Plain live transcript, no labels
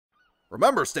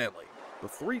Remember, Stanley, the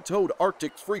three-toed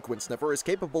Arctic frequent sniffer is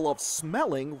capable of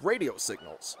smelling radio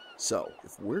signals. So,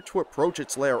 if we're to approach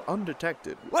its lair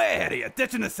undetected... Way ahead of you,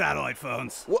 ditching the satellite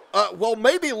phones. Well,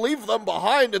 maybe leave them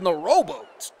behind in the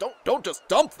rowboats. Don't just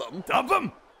dump them. Dump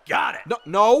them? Got it.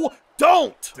 No,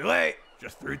 don't! Too late.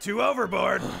 Just threw two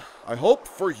overboard. I hope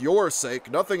for your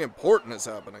sake nothing important is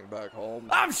happening back home.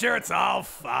 I'm sure it's all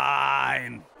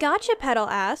fine. Gotcha Pedal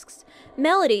asks,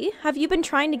 Melody, have you been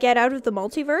trying to get out of the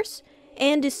multiverse?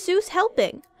 And is Seuss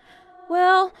helping?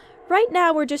 Well, right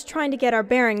now we're just trying to get our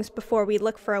bearings before we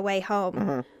look for a way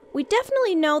home. We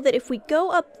definitely know that if we go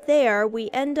up there,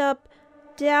 we end up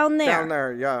down there. Down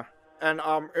there, yeah. And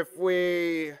if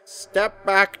we step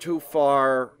back too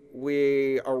far,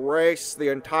 we erase the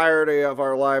entirety of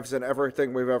our lives and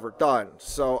everything we've ever done.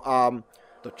 So,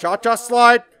 the cha-cha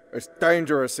slide is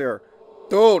dangerous here.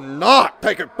 Do not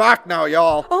take it back now,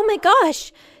 y'all. Oh my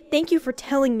gosh! Thank you for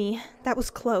telling me. That was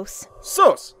close.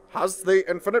 Seuss, how's the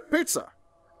infinite pizza?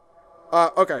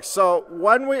 Okay, so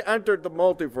when we entered the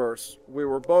multiverse, we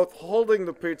were both holding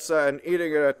the pizza and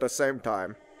eating it at the same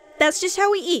time. That's just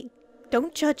how we eat.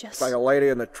 Don't judge us. Like a Lady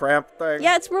and the Tramp thing.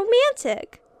 Yeah, it's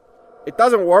romantic. It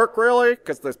doesn't work, really,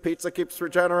 because this pizza keeps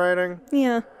regenerating.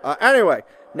 Yeah. Anyway,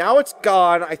 now it's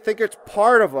gone. I think it's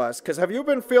part of us, because have you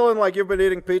been feeling like you've been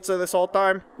eating pizza this whole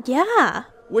time? Yeah.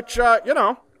 Which, you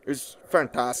know, is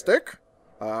fantastic.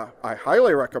 I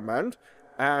highly recommend.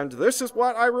 And this is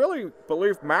what I really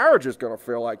believe marriage is going to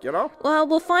feel like, you know? Well,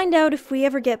 we'll find out if we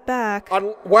ever get back.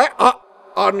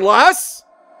 Unless?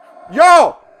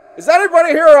 Yo! Is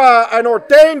anybody here an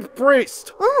ordained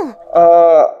priest?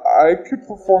 I could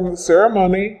perform the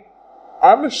ceremony.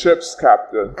 I'm a ship's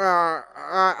captain.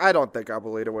 I don't think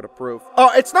Abuelita would approve. Oh,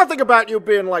 it's nothing about you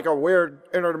being like a weird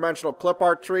interdimensional clip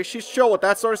art tree. She's chill with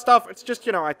that sort of stuff. It's just,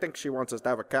 you know, I think she wants us to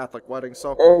have a Catholic wedding,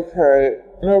 so... Okay,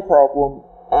 no problem.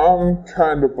 I'm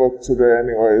kinda booked today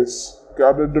anyways.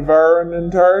 Gotta devour an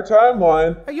entire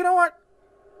timeline. Hey, you know what?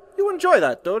 You enjoy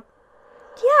that, dude.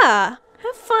 Yeah,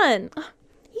 have fun.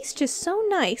 He's just so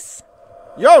nice.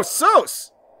 Yo,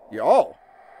 Seuss! Yo.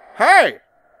 Hey!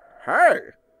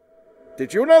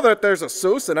 Did you know that there's a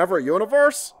Seuss in every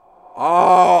universe?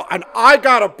 Oh, and I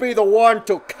gotta be the one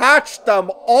to catch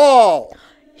them all!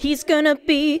 He's gonna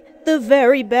be the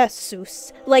very best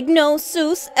Seuss, like no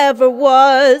Seuss ever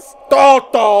was.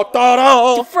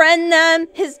 To friend them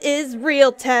is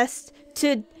real test,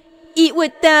 to eat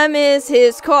with them is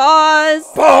his cause.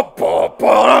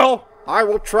 I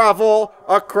will travel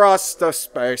across the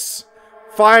space,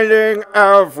 finding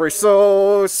every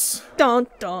Seuss. Dun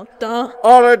dun dun.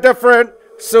 All the different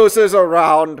Seusses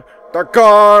around, they're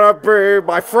gonna be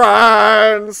my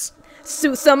friends.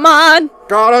 Seuss-a-mon.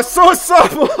 Gotta Seuss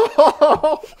 'em.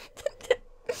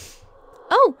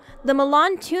 Oh, the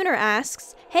Milan Tuner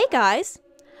asks, hey guys,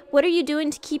 what are you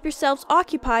doing to keep yourselves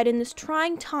occupied in this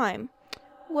trying time?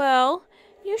 Well,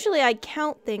 usually I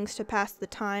count things to pass the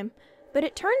time, but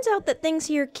it turns out that things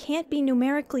here can't be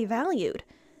numerically valued.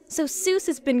 So Seuss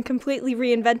has been completely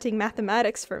reinventing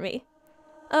mathematics for me.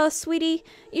 Sweetie,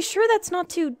 you sure that's not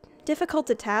too difficult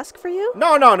a task for you?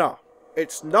 No.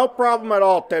 It's no problem at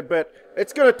all, Tidbit.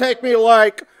 It's gonna take me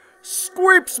like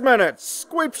squeeps minutes.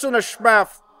 Squeeps and a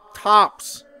schmaff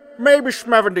tops. Maybe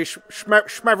schmevendy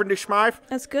schmive.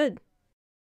 That's good.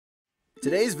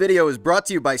 Today's video is brought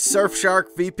to you by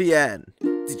Surfshark VPN.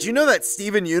 Did you know that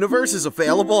Steven Universe is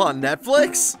available on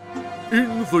Netflix?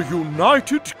 In the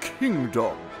United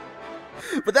Kingdom.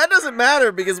 But that doesn't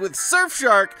matter because with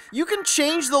Surfshark, you can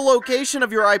change the location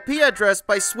of your IP address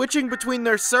by switching between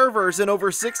their servers in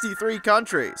over 63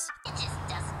 countries. It just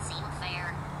doesn't seem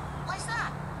fair. What's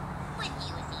that? With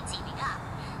you and me teaming up,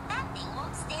 that thing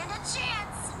won't stand a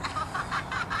chance.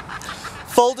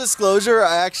 Full disclosure,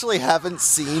 I actually haven't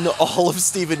seen all of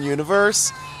Steven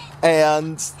Universe,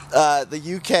 and the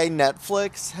UK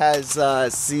Netflix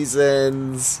has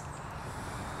seasons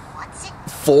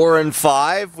 4 and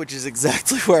 5, which is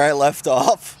exactly where I left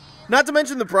off. Not to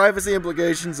mention the privacy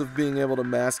implications of being able to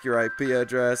mask your IP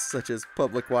address, such as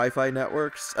public Wi-Fi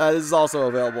networks. This is also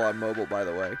available on mobile, by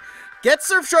the way. Get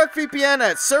Surfshark VPN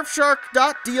at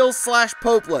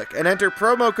surfshark.deals/Popelick and enter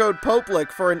promo code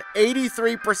Popelick for an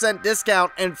 83%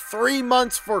 discount and 3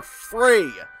 months for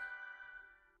free.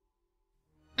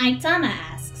 Aitama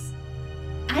asks,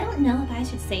 I don't know if I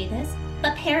should say this,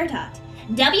 but Peridot,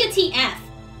 WTF?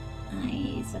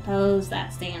 I suppose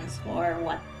that stands for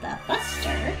what the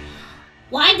Buster.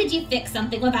 Why did you fix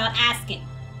something without asking?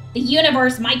 The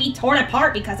universe might be torn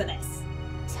apart because of this.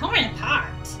 Torn apart?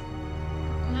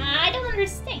 I don't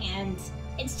understand.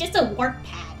 It's just a warp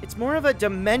pad. It's more of a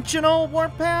dimensional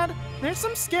warp pad. There's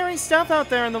some scary stuff out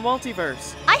there in the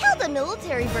multiverse. I held a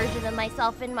military version of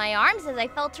myself in my arms as I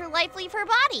felt her life leave her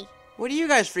body. What are you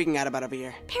guys freaking out about over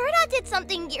here? Peridot did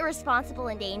something irresponsible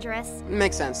and dangerous.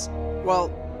 Makes sense.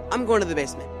 Well, I'm going to the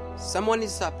basement. Someone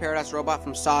needs to stop Peridot's robot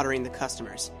from soldering the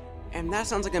customers. And that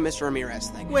sounds like a Mr.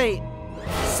 Ramirez thing. Wait,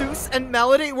 Zeus and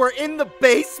Melody were in the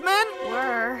basement?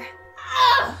 Were.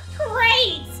 Oh,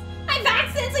 great! I've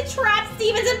accidentally trapped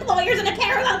Steven's employers in a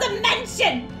parallel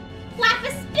dimension!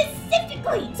 Flappa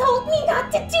specifically told me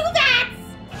not to do that!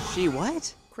 She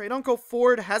what? Great Uncle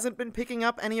Ford hasn't been picking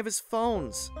up any of his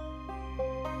phones.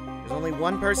 There's only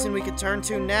one person we could turn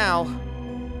to now.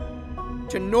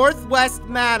 To Northwest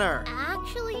Manor.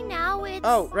 Actually, now it's...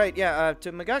 Oh, right, yeah,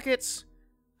 to McGucket's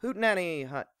Hootenanny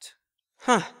Hut.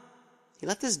 Huh. He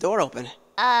left his door open.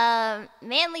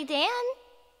 Manly Dan?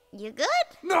 You good?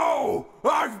 No!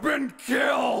 I've been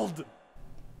killed!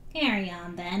 Carry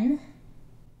on, then.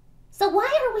 So why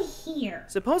are we here?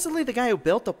 Supposedly the guy who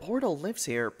built the portal lives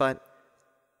here, but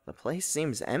the place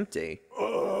seems empty.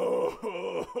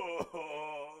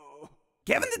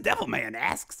 Kevin the Devilman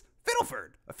asks,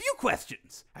 Fiddleford, a few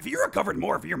questions. Have you recovered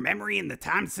more of your memory in the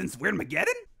time since Weirdmageddon?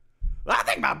 I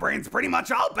think my brain's pretty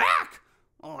much all back.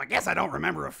 Well, I guess I don't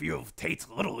remember a few of Tate's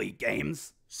Little League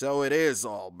games. So it is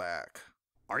all back.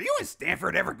 Are you and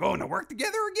Stanford ever going to work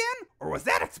together again? Or was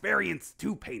that experience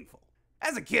too painful?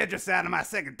 As a kid just out of my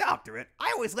second doctorate,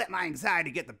 I always let my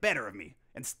anxiety get the better of me.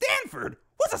 And Stanford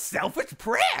was a selfish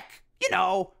prick. You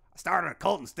know, I started a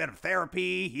cult instead of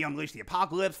therapy. He unleashed the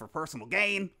apocalypse for personal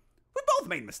gain. We both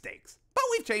made mistakes, but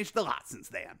we've changed a lot since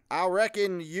then. I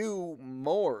reckon you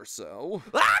more so.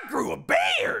 I grew a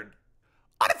beard!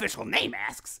 Unofficial name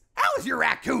asks, how is your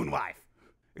raccoon wife?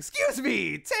 Excuse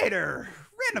me, Tater.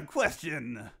 Random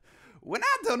question. When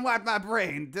I done wiped my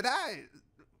brain,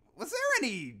 was there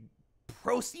any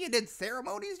proceeded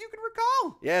ceremonies you can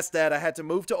recall? Yes, Dad, I had to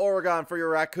move to Oregon for your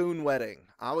raccoon wedding.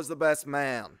 I was the best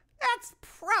man. That's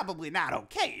probably not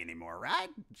okay anymore, right?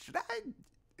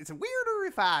 Is it weirder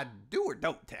if I do or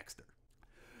don't text her?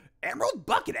 Emerald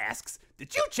Bucket asks,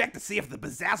 did you check to see if the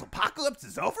Bezazzle apocalypse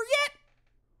is over yet?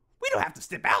 We don't have to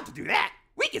step out to do that.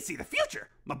 We can see the future.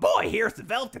 My boy here has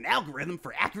developed an algorithm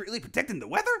for accurately predicting the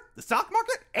weather, the stock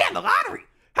market, and the lottery.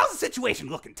 How's the situation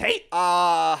looking, Tate?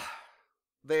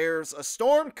 There's a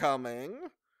storm coming.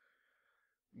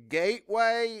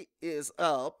 Gateway is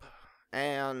up.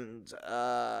 And,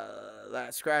 that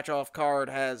scratch-off card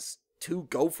has 2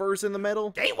 gophers in the middle.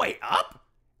 Gateway up?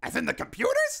 As in the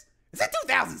computers? Is it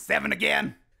 2007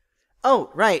 again? Oh,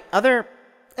 right, other,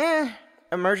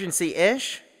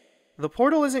 emergency-ish. The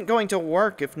portal isn't going to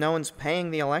work if no one's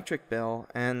paying the electric bill,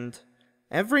 and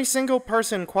every single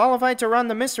person qualified to run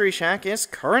the Mystery Shack is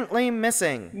currently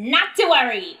missing. Not to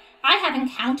worry! I have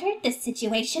encountered this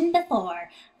situation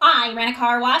before. I ran a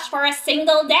car wash for a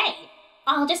single day.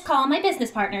 I'll just call my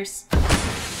business partners.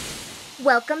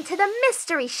 Welcome to the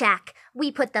Mystery Shack.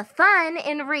 We put the fun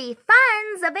in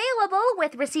refunds, available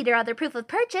with receipt or other proof of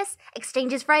purchase.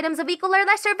 Exchanges for items of equal or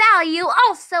lesser value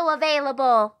also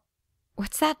available.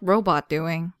 What's that robot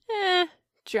doing?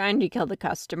 Trying to kill the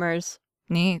customers.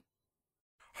 Neat.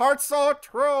 Hearts so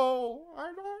true,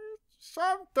 I know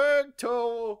something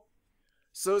too.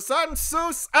 Seuss and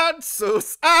Seuss and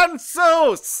Seuss and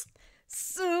Seuss.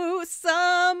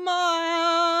 Susamon!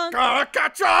 Gotta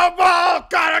catch 'em all!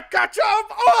 Gotta catch 'em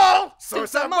all!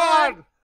 Seuss and Mon!